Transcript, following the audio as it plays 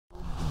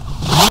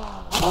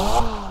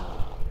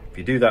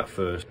you do that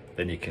first,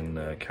 then you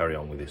can carry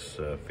on with this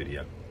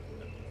video.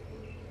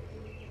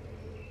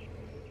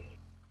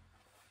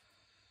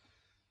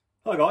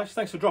 Hi guys,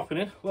 thanks for dropping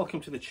in.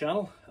 Welcome to the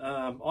channel.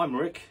 I'm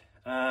Rick,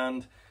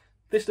 and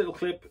this little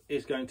clip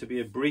is going to be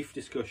a brief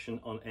discussion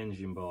on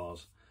engine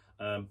bars.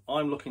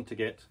 I'm looking to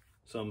get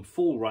some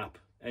full wrap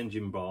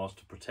engine bars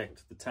to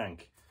protect the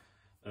tank,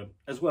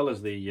 as well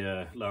as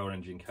the lower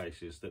engine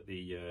cases that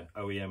the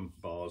OEM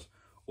bars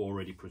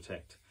already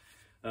protect.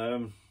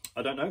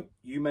 I don't know,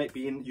 you might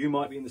be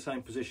in the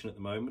same position at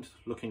the moment,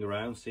 looking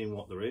around, seeing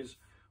what there is,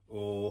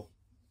 or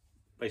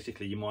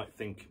basically you might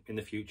think in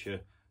the future,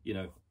 you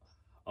know,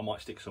 I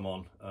might stick some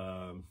on.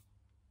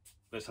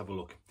 Let's have a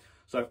look.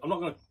 So I'm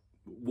not going to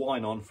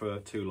whine on for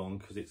too long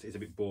because it's a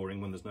bit boring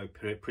when there's no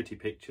pretty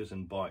pictures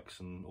and bikes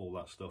and all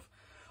that stuff.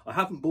 I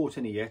haven't bought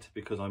any yet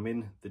because I'm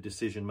in the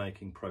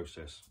decision-making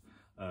process.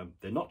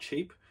 They're not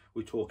cheap.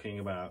 We're talking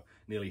about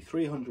nearly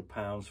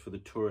 £300 for the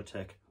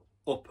Touratech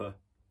upper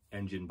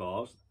engine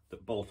bars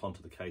that bolt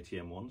onto the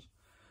KTM ones.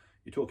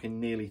 You're talking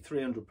nearly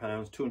 £300,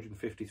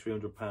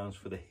 £250–300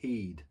 for the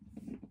Heed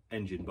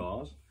engine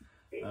bars.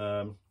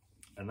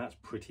 And that's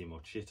pretty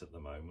much it at the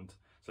moment.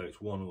 So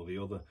it's one or the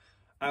other.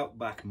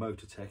 Outback,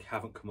 Motortek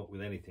haven't come up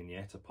with anything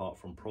yet apart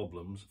from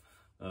problems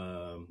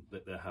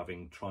that they're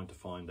having, trying to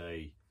find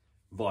a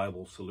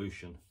viable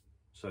solution,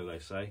 so they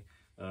say,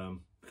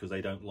 because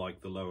they don't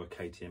like the lower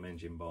KTM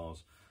engine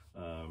bars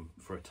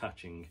for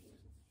attaching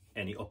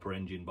any upper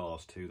engine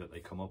bars to that they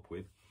come up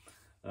with.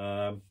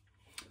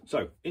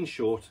 So in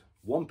short,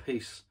 one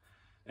piece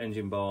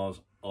engine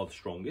bars are the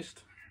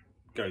strongest,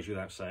 goes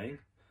without saying,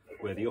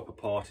 where the upper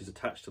part is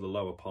attached to the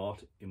lower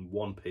part in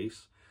one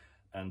piece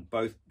and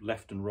both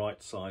left and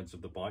right sides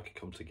of the bike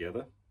come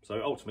together.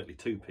 So ultimately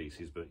two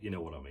pieces, but you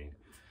know what I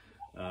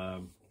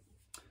mean.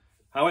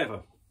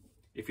 However,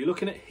 if you're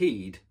looking at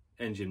Heed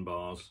engine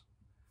bars,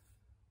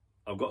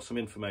 I've got some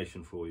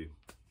information for you.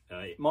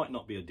 It might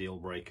not be a deal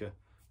breaker,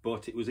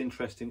 but it was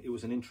interesting. It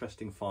was an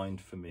interesting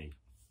find for me.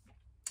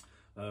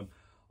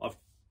 I've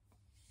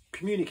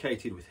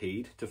communicated with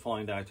Heed to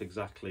find out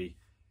exactly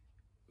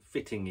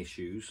fitting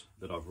issues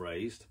that I've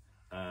raised,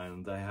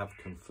 and they have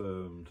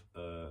confirmed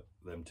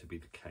them to be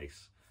the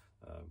case,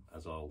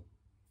 as I'll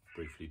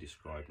briefly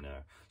describe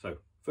now. So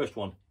first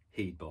one,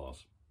 Heed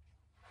bars.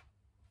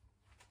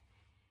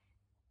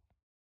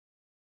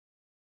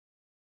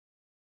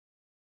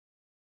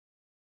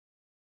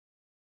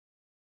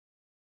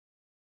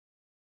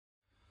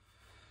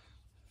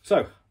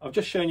 So I've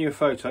just shown you a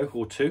photo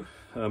or two,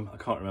 I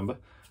can't remember,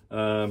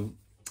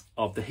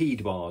 of the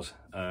Heed bars.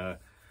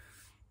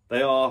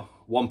 They are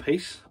one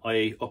piece,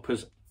 i.e.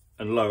 uppers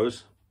and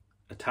lowers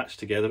attached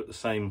together at the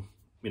same,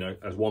 you know,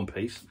 as one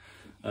piece,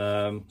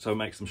 so it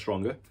makes them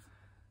stronger.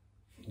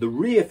 The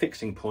rear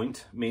fixing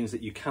point means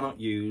that you cannot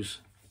use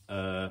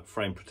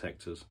frame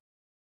protectors.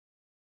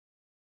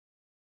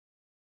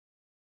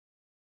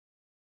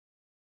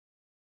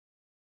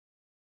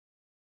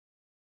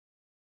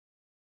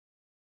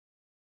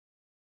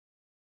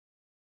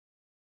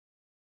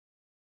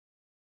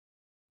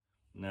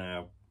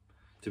 Now,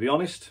 to be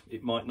honest,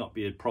 it might not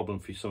be a problem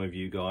for some of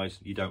you guys.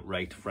 You don't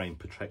rate frame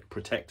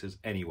protectors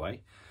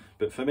anyway.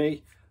 But for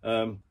me,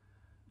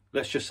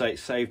 let's just say it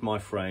saved my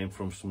frame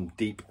from some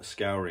deep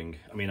scouring.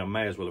 I mean, I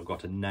may as well have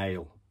got a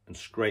nail and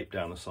scraped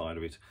down the side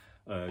of it,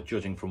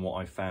 judging from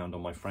what I found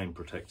on my frame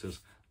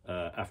protectors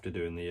after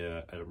doing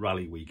the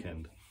rally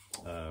weekend.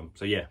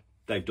 So yeah,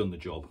 they've done the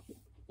job,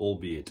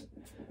 albeit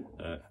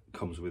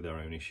comes with their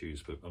own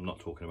issues, but I'm not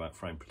talking about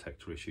frame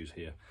protector issues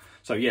here.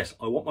 So yes,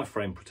 I want my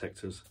frame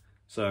protectors.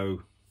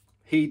 So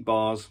Heed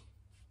bars,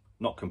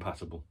 not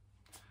compatible.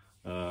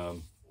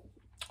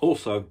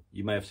 Also,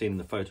 you may have seen in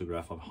the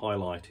photograph, I've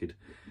highlighted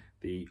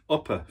the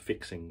upper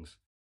fixings.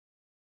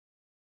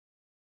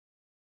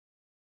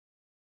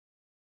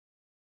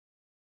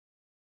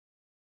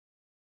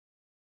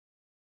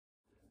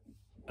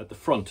 At the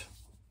front,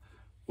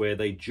 where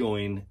they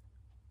join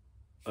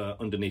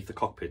underneath the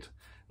cockpit.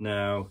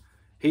 Now,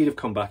 He'd have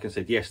come back and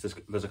said, yes, there's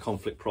a there's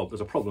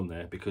a problem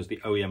there, because the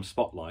OEM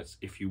spotlights,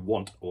 if you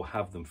want or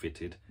have them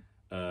fitted,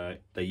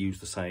 they use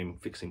the same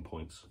fixing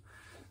points.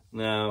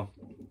 Now,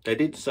 they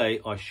did say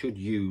I should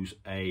use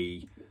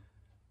a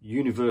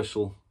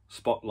universal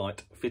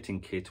spotlight fitting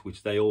kit,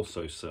 which they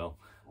also sell.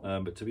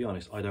 But to be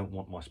honest, I don't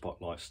want my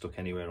spotlights stuck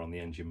anywhere on the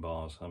engine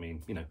bars. I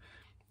mean, you know,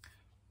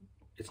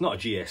 it's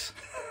not a GS.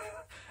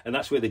 And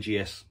that's where the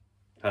GS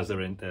has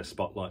their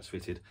spotlights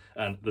fitted.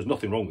 And there's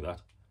nothing wrong with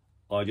that.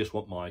 I just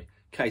want my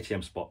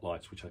KTM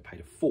spotlights, which I paid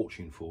a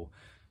fortune for,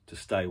 to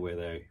stay where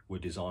they were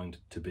designed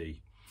to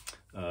be.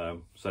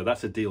 So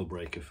that's a deal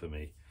breaker for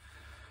me.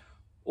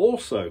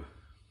 Also,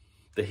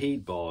 the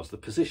Heed bars, the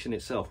position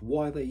itself,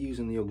 why are they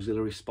using the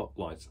auxiliary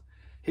spotlights?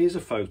 Here's a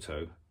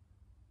photo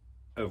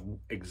of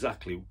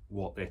exactly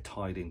what they're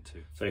tied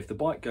into. So if the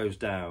bike goes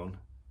down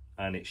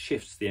and it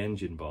shifts the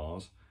engine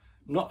bars,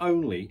 not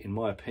only, in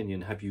my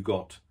opinion, have you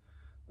got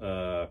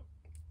the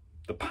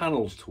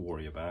panels to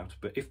worry about,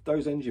 but if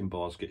those engine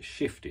bars get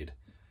shifted,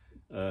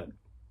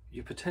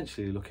 you're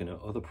potentially looking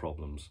at other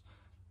problems.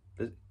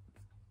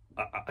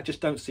 I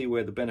just don't see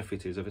where the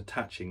benefit is of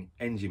attaching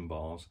engine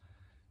bars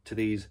to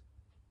these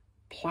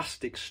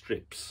plastic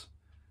strips,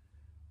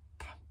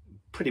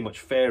 pretty much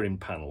fairing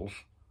panels,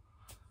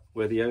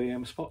 where the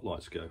OEM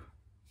spotlights go.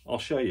 I'll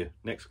show you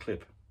next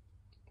clip,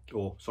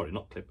 or sorry,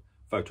 not clip,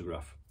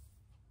 photograph.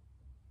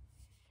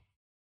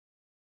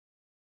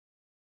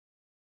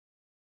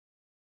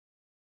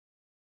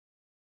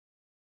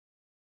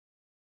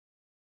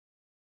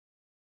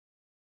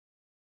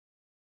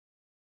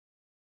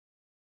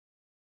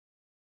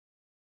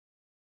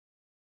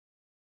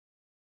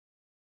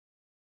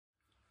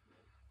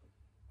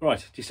 Right,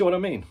 do you see what I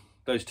mean?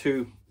 Those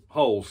two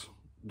holes,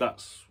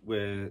 that's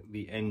where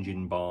the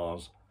engine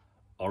bars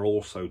are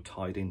also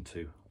tied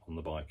into on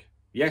the bike.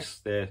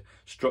 Yes, they're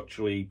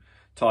structurally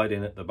tied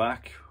in at the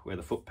back where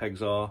the foot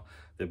pegs are,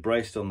 they're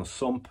braced on the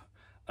sump,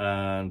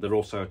 and they're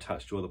also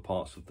attached to other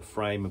parts of the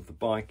frame of the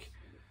bike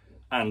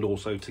and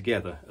also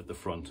together at the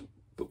front.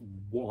 But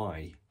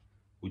why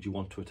would you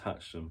want to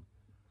attach them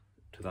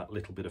to that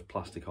little bit of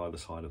plastic either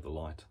side of the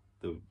light?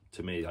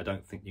 To me, I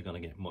don't think you're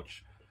going to get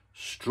much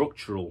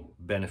structural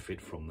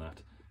benefit from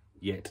that,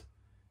 yet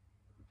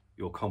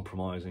you're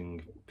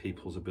compromising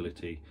people's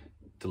ability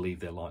to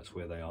leave their lights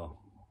where they are.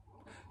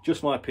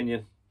 Just my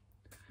opinion,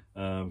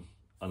 and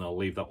I'll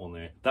leave that one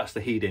there. That's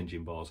the Heed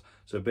engine bars,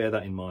 so bear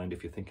that in mind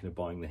if you're thinking of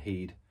buying the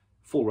Heed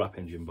full wrap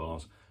engine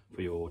bars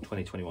for your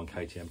 2021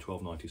 KTM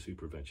 1290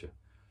 Super Adventure.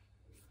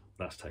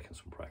 That's taken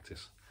some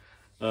practice.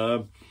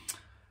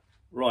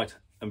 Right,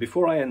 and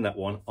before I end that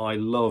one, I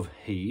love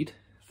Heed.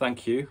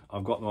 Thank you.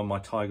 I've got them on my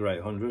Tiger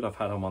 800. I've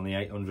had them on the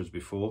 800s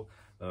before.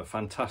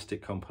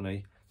 Fantastic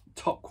company,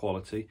 top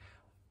quality,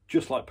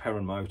 just like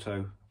Perrin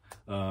Moto.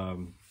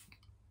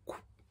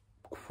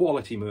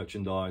 Quality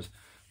merchandise,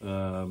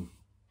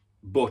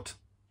 but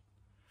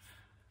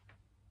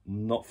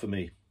not for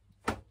me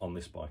on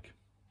this bike.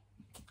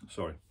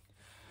 Sorry.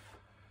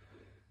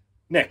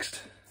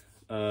 Next,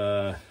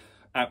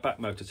 Outback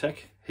Motortek.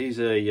 Here's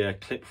a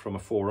clip from a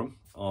forum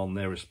on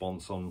their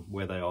response on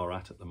where they are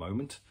at the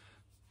moment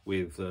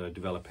with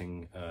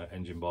developing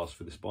engine bars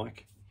for this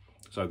bike.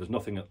 So there's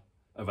nothing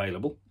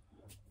available,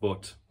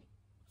 but,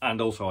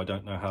 and also I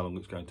don't know how long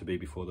it's going to be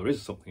before there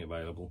is something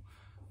available.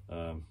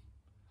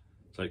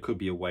 So it could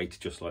be a wait,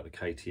 just like the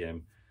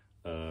KTM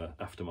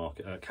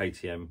aftermarket,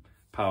 KTM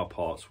power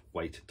parts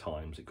wait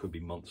times. It could be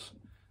months,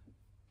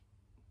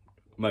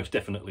 most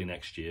definitely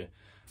next year.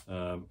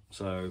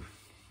 So,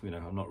 you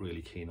know, I'm not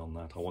really keen on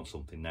that. I want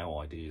something now,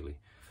 ideally.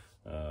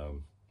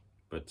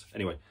 But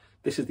anyway,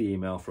 this is the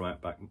email from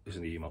Outback. This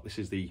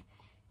is the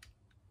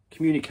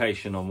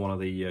communication on one of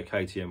the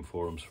KTM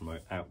forums from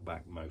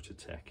Outback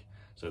Motortek.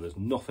 So there's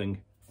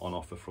nothing on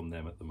offer from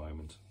them at the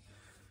moment.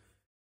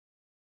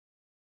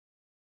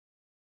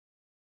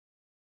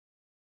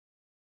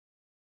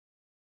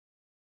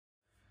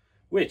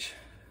 Which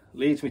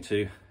leads me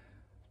to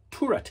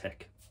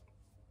Touratech.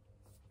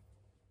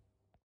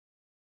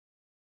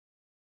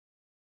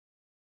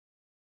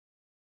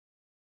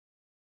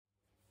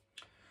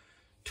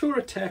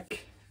 Touratech,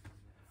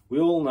 we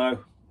all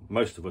know,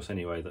 most of us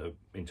anyway, that are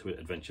into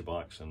adventure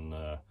bikes and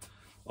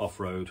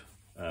off-road,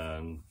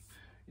 and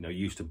you know,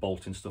 used to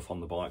bolting stuff on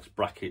the bikes,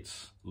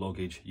 brackets,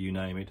 luggage, you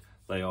name it.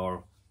 They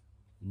are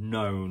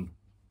known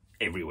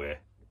everywhere.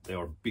 They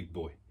are a big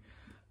boy.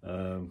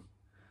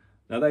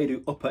 Now they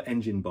do upper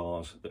engine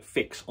bars that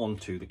fix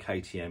onto the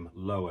KTM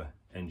lower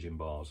engine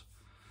bars.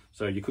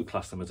 So you could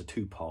class them as a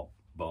two-part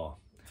bar.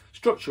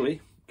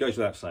 Structurally, goes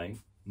without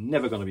saying,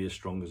 never going to be as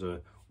strong as a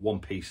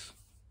one-piece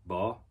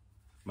bar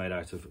made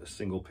out of a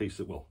single piece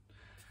of, well,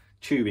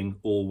 tubing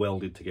all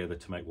welded together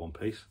to make one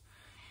piece.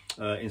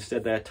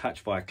 Instead, they're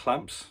attached by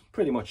clamps,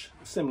 pretty much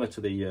similar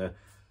to the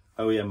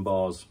OEM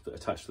bars that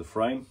attach to the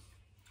frame,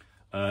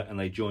 and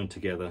they join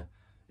together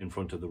in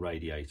front of the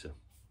radiator.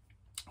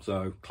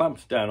 So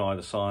clamped down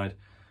either side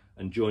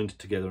and joined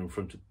together in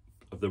front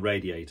of the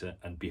radiator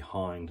and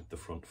behind the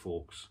front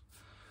forks.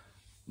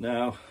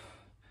 Now,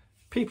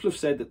 people have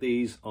said that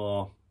these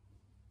are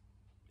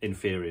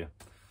inferior,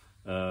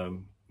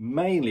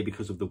 mainly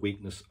because of the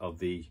weakness of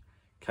the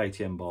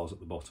KTM bars at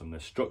the bottom. They're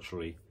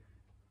structurally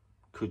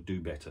could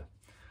do better.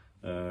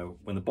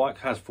 When the bike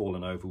has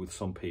fallen over with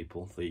some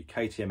people, the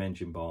KTM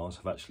engine bars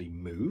have actually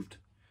moved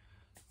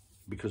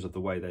because of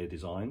the way they're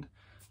designed.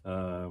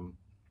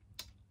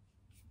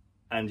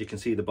 And you can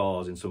see the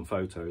bars in some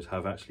photos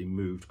have actually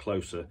moved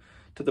closer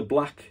to the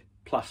black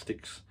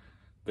plastics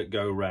that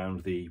go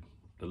around the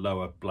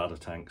lower bladder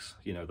tanks,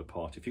 you know, the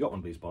part. If you've got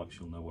one of these bikes,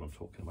 you'll know what I'm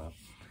talking about.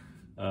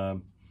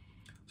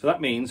 So that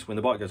means when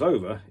the bike goes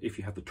over, if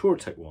you have the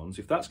Touratech ones,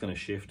 if that's going to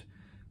shift,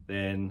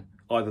 then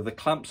either the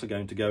clamps are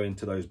going to go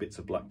into those bits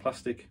of black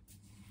plastic,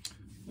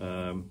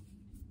 and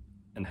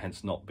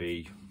hence not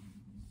be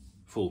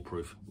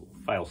foolproof,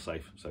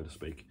 fail-safe, so to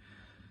speak.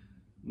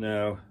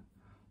 Now,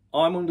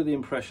 I'm under the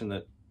impression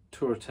that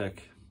Touratech,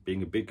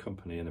 being a big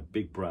company and a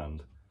big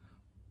brand,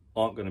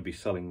 aren't going to be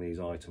selling these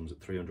items at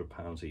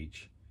 £300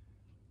 each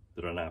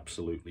that are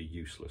absolutely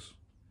useless.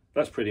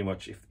 That's pretty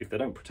much, if they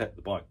don't protect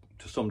the bike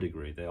to some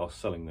degree, they are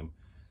selling them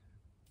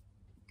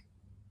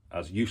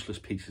as useless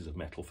pieces of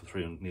metal for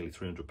nearly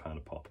 £300 a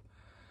pop.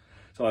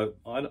 So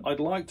I'd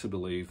like to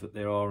believe that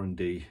their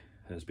R&D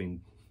has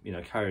been, you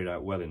know, carried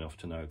out well enough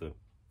to know that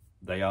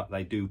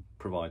they do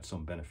provide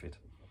some benefit.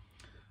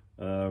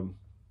 You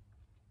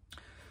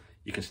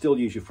can still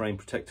use your frame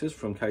protectors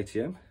from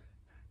KTM.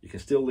 You can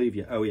still leave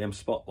your OEM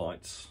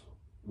spotlights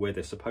where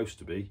they're supposed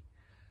to be.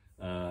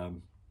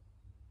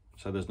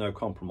 So there's no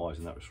compromise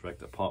in that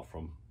respect, apart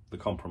from the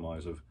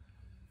compromise of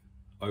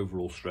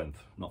overall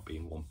strength not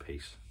being one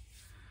piece.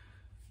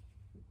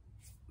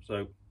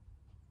 So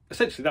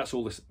essentially that's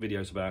all this video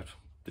is about.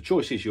 The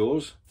choice is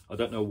yours. I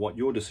don't know what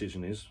your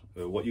decision is,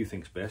 or what you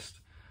think's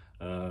best.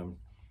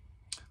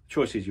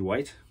 Choice is you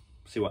wait,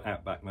 see what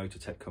Outback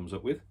Motortek comes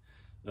up with.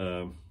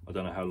 I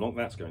don't know how long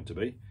that's going to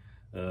be,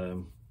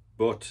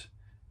 but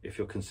if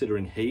you're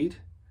considering heed,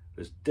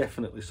 there's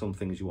definitely some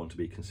things you want to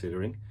be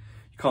considering.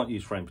 You can't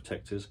use frame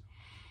protectors.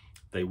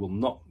 They will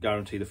not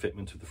guarantee the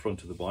fitment of the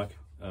front of the bike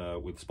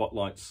with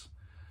spotlights.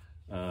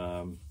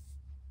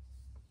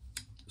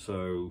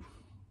 So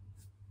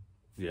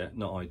yeah,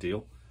 not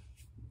ideal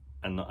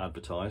and not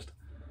advertised.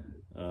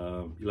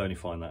 You'll only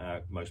find that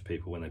out, most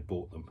people, when they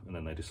bought them and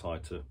then they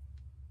decide to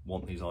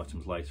want these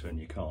items later and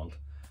you can't.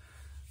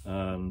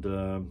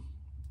 And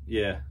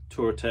yeah,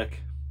 Touratech,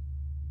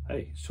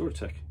 hey, it's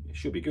Touratech, it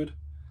should be good,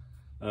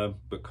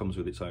 but comes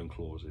with its own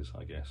clauses,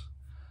 I guess.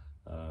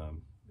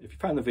 If you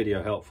found the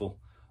video helpful,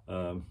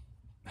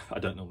 I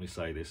don't normally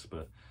say this,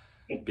 but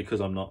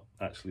because I'm not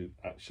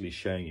actually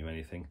showing you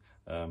anything,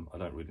 I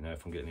don't really know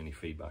if I'm getting any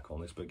feedback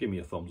on this, but give me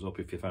a thumbs up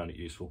if you found it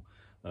useful,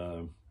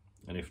 and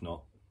if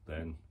not,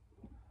 then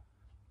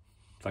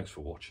thanks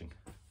for watching.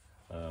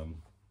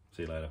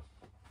 See you later.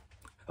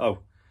 Oh,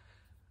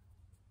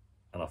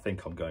 and I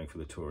think I'm going for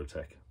the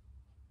Touratech,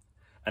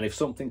 and if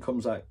something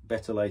comes out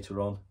better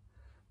later on,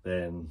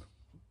 then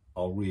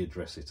I'll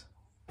readdress it.